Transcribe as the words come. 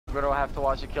We don't have to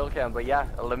watch a kill cam, but yeah,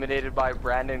 eliminated by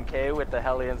Brandon K with the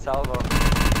Hellion salvo.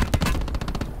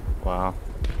 Wow.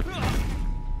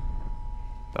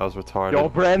 That was retarded. Yo,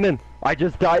 Brandon, I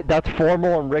just died. That's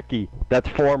Formal and Ricky. That's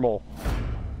Formal.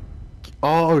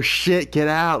 Oh shit, get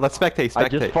out. Let's spectate. I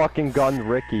just fucking gunned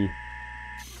Ricky.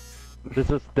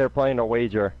 They're playing a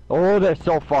wager. Oh, they're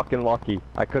so fucking lucky.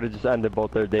 I could have just ended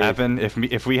both their days. Evan,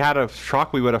 if we had a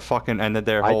truck, we would have fucking ended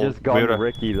their whole... I just gunned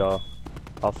Ricky though.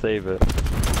 I'll save it.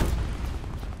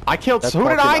 I killed... Who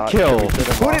did I kill?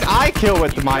 Who did I kill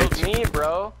with my... You killed me,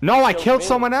 bro. No, I killed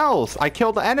someone else. I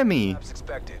killed the enemy.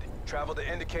 Travel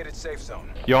to indicated safe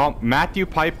zone. Yo, Matthew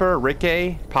Piper,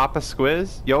 Ricky, Papa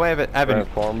Squiz. Yo, Evan.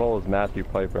 Formal is Matthew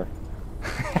Piper.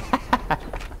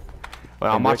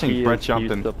 Well, I'm watching Brett jumping.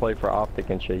 He used to play for Optic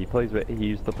and shit. He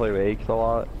used to play with Aches a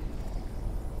lot.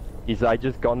 I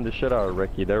just gunned the shit out of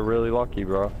Ricky. They're really lucky,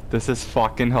 bro. This is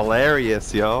fucking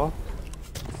hilarious, yo.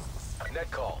 Net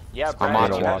call. Yeah, I'm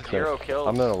gonna watch 0 kills.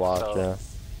 I'm gonna watch, so.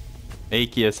 Yeah.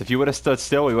 Akius, if you would have stood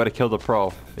still, we would have killed the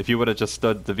pro. If you would have just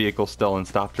stood the vehicle still and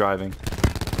stopped driving.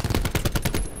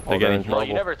 They're getting well,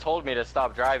 you never told me to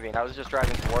stop driving. I was just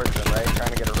driving towards them, right?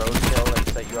 Trying to get a road kill and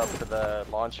set you up for the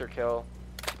launcher kill.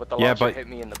 But the launcher hit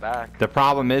me in the back. The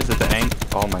problem is that the aim...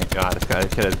 Oh my god, this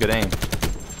kid has good aim.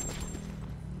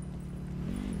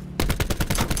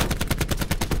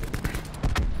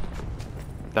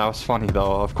 That was funny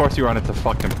though. Of course you run into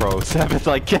fucking pros. Seven's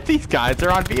like, get these guys,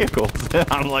 they're on vehicles.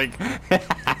 I'm like...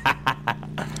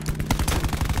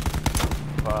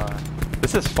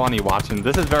 This is funny watching.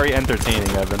 This is very entertaining,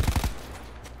 Evan.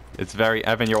 It's very...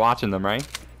 Evan, you're watching them, right?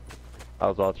 I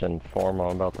was watching Formal.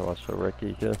 I'm about to watch the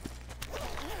Ricky kid.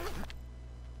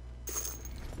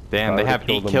 Damn, they have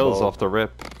 8 kills off the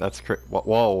rip. That's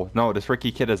whoa. No, this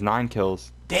Ricky kid has 9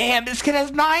 kills. Damn, this kid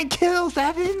has 9 kills,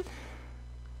 Evan!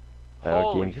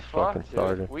 Holy just fuck, fucking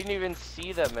started. We didn't even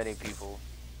see that many people.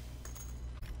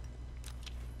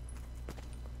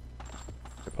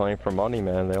 They're playing for money,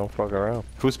 man. They don't fuck around.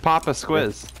 Who's Papa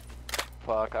Squiz?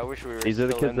 Fuck, I wish we were These are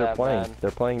the kids they're playing. Man.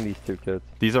 They're playing these 2 kids.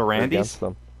 These are Randy's?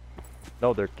 Them.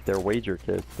 No, they're wager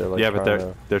kids. They're like yeah, but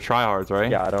they're tryhards,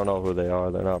 right? Yeah, I don't know who they are.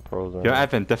 They're not pros. Yo,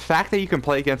 Evan, the fact that you can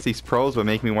play against these pros would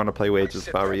make me want to play wagers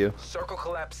if I were you. Circle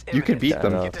collapse you can beat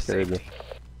them. No, it's crazy.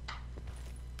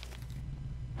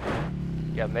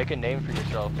 Yeah, make a name for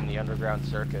yourself in the underground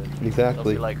circuit. Exactly.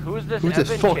 They'll be like, who's this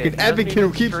fucking Evan kid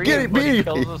who keeps getting me? He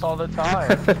kills us all the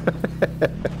time.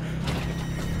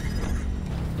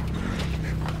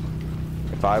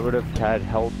 If I would have had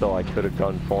health though, I could have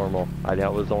gone Formal. I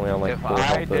was only on like 4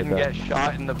 health. If I didn't get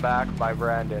shot in the back by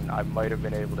Brandon, I might have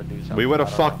been able to do something. We would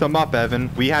have fucked them up, Evan.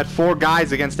 We had 4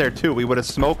 guys against their 2. We would have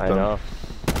smoked them. I know.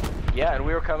 Yeah, and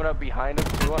we were coming up behind him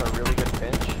too on a really good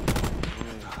pinch.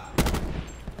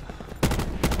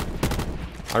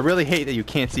 I really hate that you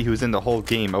can't see who's in the whole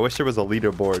game. I wish there was a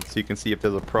leaderboard so you can see if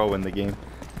there's a pro in the game.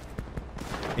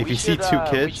 If you see 2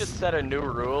 kids... We should set a new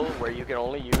rule where you can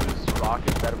only use rock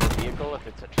instead of a vehicle if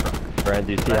it's a truck. Brand,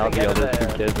 do you see how the other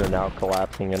 2 kids are now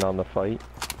collapsing in on the fight?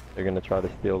 They're gonna try to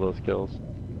steal those kills.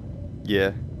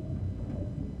 Yeah.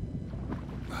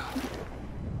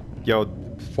 Yo,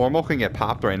 Formal can get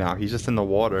popped right now. He's just in the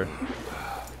water.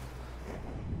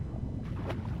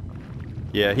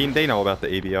 Yeah, they know about the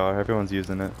ABR. Everyone's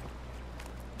using it.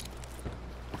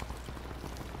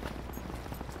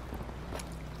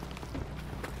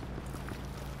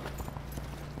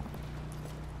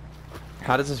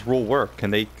 How does this rule work?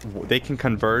 Can they can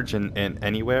converge in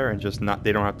anywhere and just not,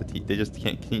 they don't have to they just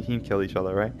can't team kill each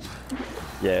other, right?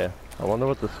 Yeah. I wonder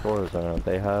what the scores are.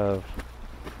 They have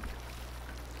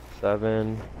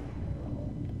 7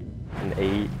 and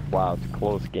 8. Wow, it's a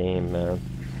close game, man.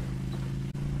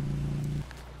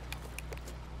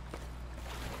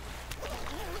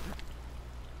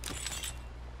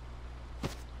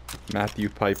 Matthew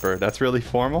Piper. That's really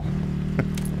Formal?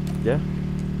 Yeah.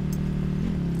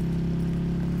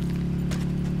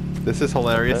 This is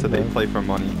hilarious that they play for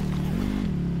money.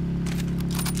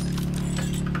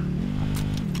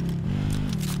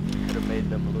 Could have made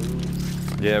them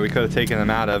lose. Yeah, we could have taken them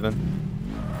out, Evan.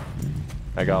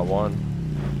 I got 1.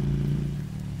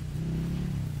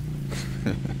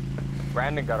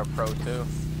 Brandon got a pro too.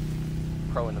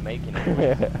 Pro in the making.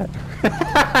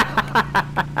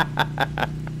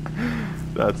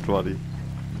 That's funny.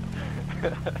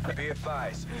 Be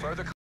advised, further